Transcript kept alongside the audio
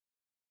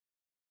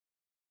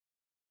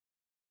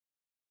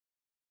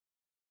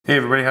Hey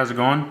everybody, how's it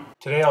going?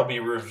 Today I'll be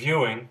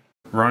reviewing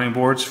running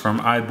boards from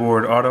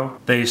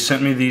iBoardAuto. They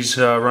sent me these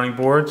running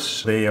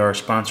boards. They are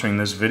sponsoring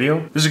this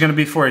video. This is going to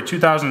be for a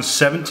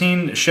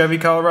 2017 Chevy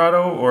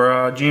Colorado or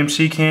a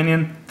GMC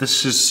Canyon.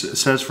 This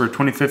says for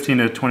 2015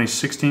 to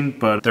 2016,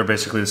 but they're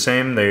basically the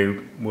same. They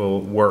will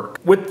work.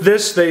 With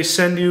this, they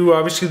send you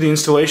obviously the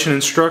installation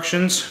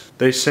instructions.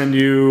 They send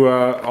you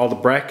all the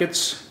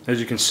brackets, as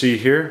you can see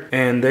here,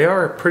 and they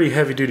are pretty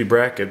heavy-duty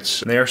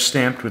brackets. They are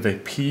stamped with a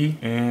P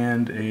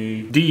and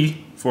a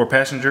D for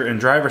passenger and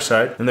driver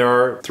side, and there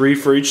are 3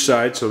 for each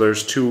side, so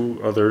there's 2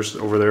 others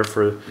over there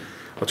for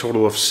a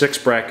total of 6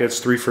 brackets,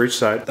 3 for each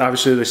side.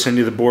 Obviously they send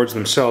you the boards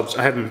themselves.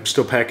 I have them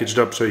still packaged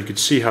up so you could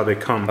see how they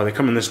come. They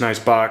come in this nice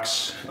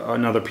box,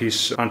 another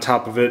piece on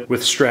top of it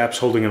with straps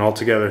holding it all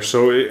together.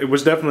 So it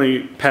was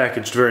definitely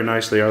packaged very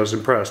nicely. I was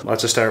impressed.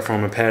 Lots of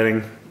styrofoam and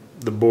padding.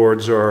 The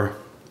boards are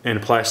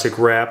in plastic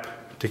wrap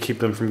to keep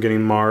them from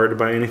getting marred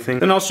by anything.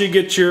 Then also you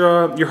get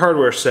your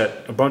hardware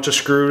set, a bunch of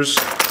screws.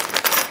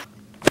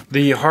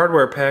 The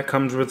hardware pack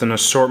comes with an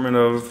assortment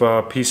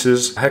of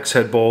pieces, a hex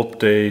head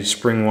bolt, a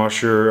spring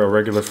washer, a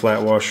regular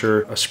flat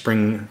washer, a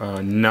spring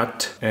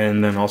nut,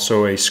 and then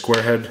also a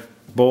square head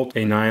bolt,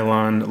 a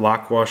nylon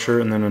lock washer,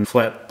 and then a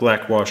flat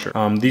black washer.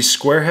 These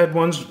square head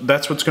ones,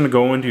 that's what's going to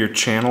go into your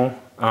channel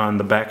on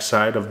the back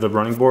side of the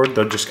running board.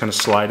 They'll just kind of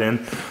slide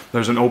in.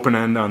 There's an open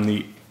end on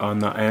the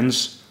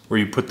ends where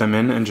you put them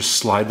in and just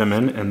slide them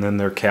in, and then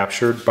they're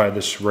captured by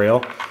this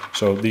rail.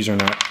 So these are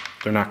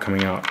they're not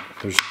coming out.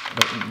 There's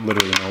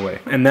literally no way.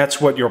 And that's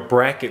what your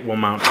bracket will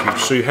mount to.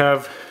 So you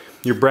have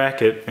your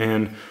bracket,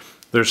 and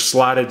there's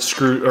slotted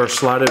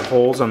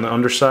holes on the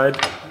underside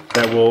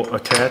that will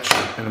attach.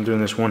 And I'm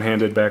doing this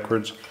one-handed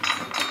backwards.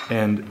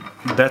 And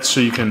that's so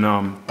you can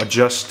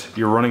adjust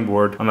your running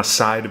board on the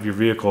side of your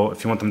vehicle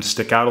if you want them to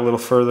stick out a little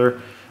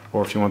further,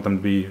 or if you want them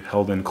to be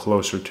held in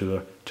closer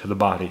to the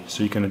body.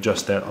 So you can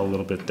adjust that a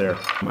little bit there.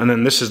 And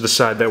then this is the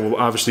side that will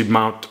obviously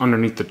mount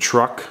underneath the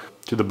truck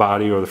to the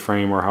body or the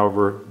frame or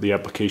however the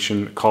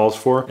application calls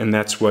for. And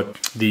that's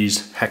what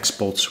these hex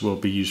bolts will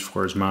be used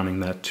for, is mounting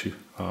that to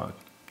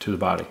the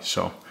body.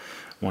 So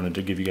wanted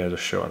to give you guys a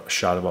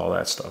shot of all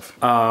that stuff.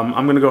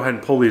 I'm gonna go ahead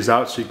and pull these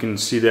out so you can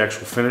see the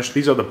actual finish.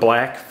 These are the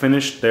black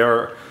finish. They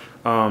are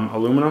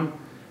aluminum,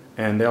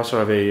 and they also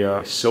have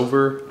a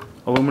silver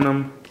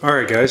aluminum. All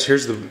right guys,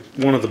 here's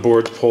one of the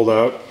boards pulled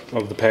out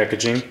of the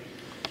packaging.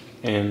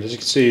 And as you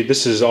can see,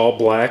 this is all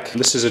black.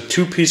 This is a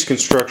 2-piece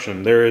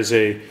construction. There is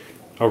a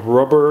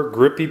rubber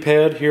grippy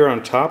pad here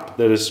on top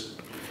that is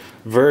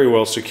very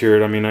well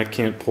secured. I mean, I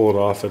can't pull it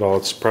off at all.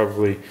 It's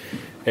probably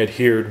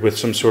adhered with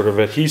some sort of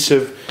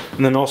adhesive.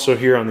 And then also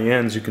here on the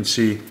ends, you can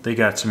see they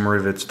got some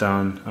rivets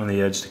down on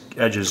the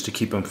edges to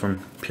keep them from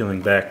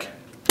peeling back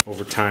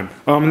over time.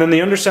 And then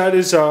the underside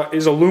is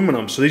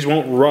aluminum, so these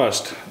won't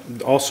rust.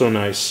 Also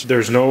nice.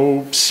 There's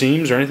no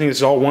seams or anything.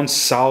 It's all one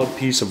solid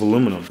piece of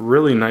aluminum.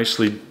 Really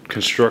nicely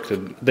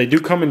constructed. They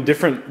do come in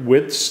different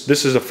widths.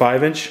 This is a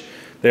 5-inch.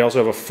 They also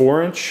have a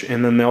 4-inch,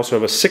 and then they also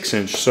have a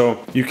 6-inch.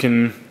 So you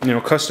can,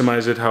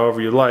 customize it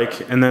however you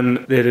like. And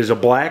then it is a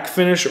black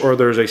finish, or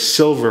there's a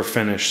silver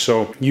finish.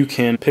 So you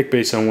can pick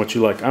based on what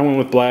you like. I went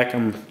with black.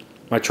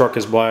 My truck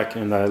is black,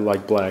 and I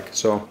like black.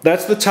 So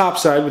that's the top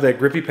side with that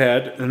grippy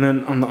pad. And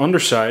then on the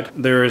underside,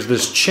 there is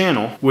this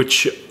channel,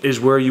 which is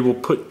where you will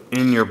put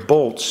in your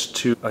bolts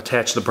to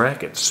attach the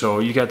brackets. So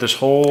you got this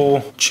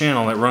whole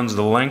channel that runs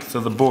the length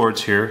of the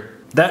boards here.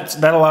 That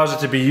allows it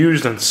to be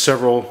used on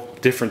several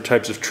different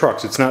types of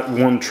trucks. It's not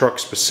one truck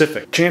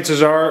specific.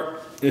 Chances are,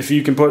 if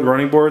you can put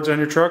running boards on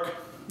your truck,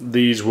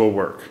 these will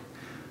work.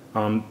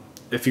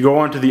 If you go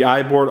onto the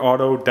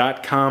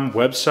iBoardAuto.com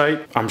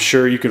website, I'm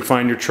sure you can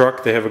find your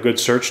truck. They have a good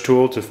search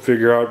tool to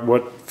figure out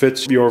what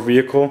fits your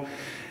vehicle.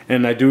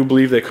 And I do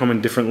believe they come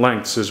in different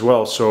lengths as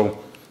well.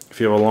 So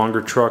if you have a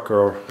longer truck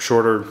or a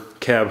shorter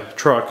cab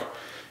truck,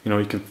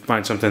 you can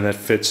find something that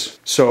fits.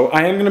 So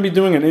I am going to be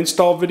doing an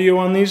install video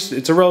on these.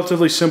 It's a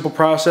relatively simple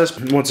process.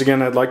 Once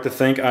again, I'd like to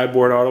thank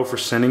iBoardAuto for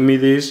sending me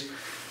these.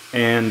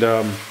 And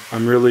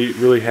I'm really,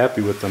 really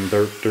happy with them.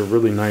 They're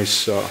really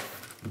nice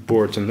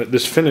boards, and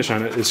this finish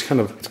on it is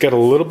it's got a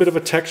little bit of a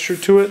texture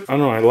to it. I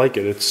don't know, I like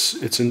it.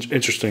 It's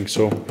interesting,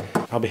 so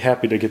I'll be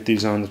happy to get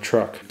these on the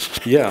truck.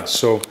 Yeah,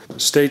 so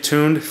stay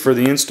tuned for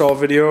the install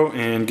video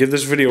and give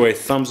this video a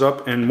thumbs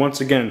up. And once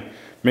again,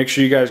 make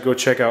sure you guys go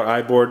check out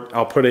iBoard.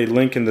 I'll put a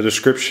link in the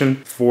description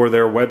for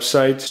their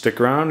website.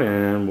 Stick around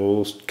and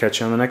we'll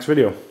catch you on the next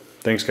video.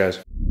 Thanks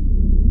guys.